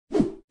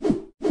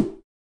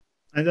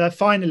And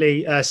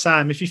finally,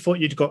 Sam, if you thought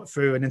you'd got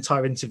through an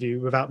entire interview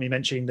without me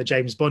mentioning the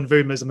James Bond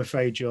rumours, I'm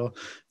afraid you're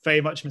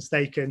very much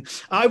mistaken.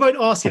 I won't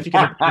ask if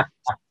you're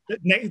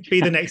going to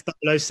be the next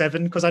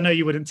 007 because I know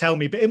you wouldn't tell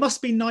me, but it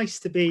must be nice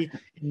to be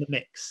in the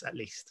mix at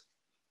least.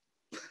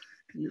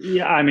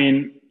 Yeah, I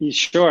mean,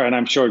 sure, and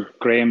I'm sure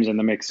Graham's in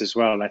the mix as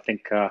well. I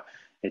think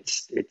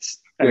it's.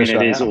 I mean, Yes, it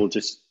I is am. all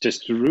just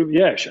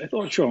yeah. I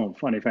thought sure,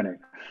 funny.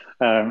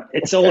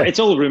 It's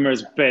all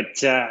rumors,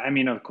 but I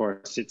mean, of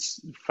course, it's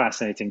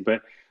fascinating.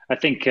 But I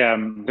think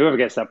whoever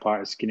gets that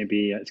part is going to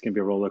be it's going to be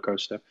a roller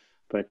coaster.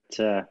 But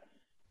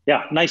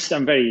yeah, nice.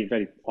 I'm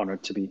very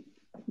honored to be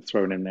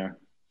thrown in there.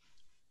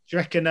 Do you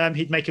reckon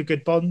he'd make a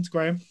good Bond,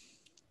 Graham?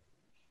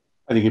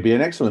 I think it'd be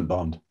an excellent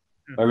Bond.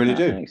 I really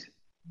do. Thanks.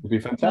 It'd be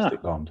a fantastic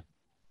Ah, Bond.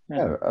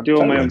 yeah. Yeah, Do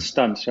all my own totally.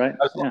 stunts, right?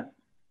 Yeah.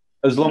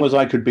 As long as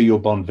I could be your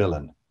Bond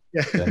villain,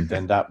 Yeah.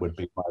 then that would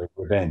be my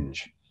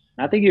revenge.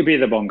 I think you'd be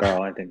the Bond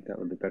girl. I think that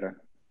would be better.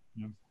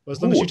 Well,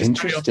 as long as you just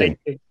carry on Interesting.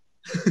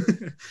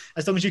 making,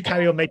 as long as you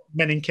carry on making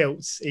Men in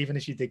Kilts, even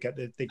if you did get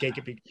the gig,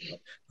 it'd be.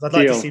 I'd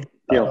like to see.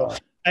 Deal.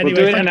 Anyway,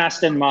 We'll do it in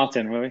Aston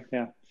Martin, will we?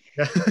 Yeah.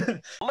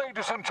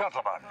 Ladies and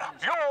gentlemen,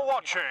 you're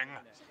watching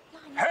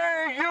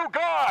Hey You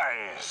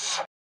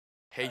Guys!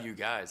 Hey, you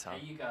guys, huh?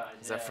 Hey, you guys.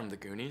 Is that from the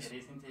Goonies? It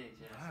is indeed,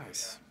 yes.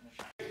 Nice.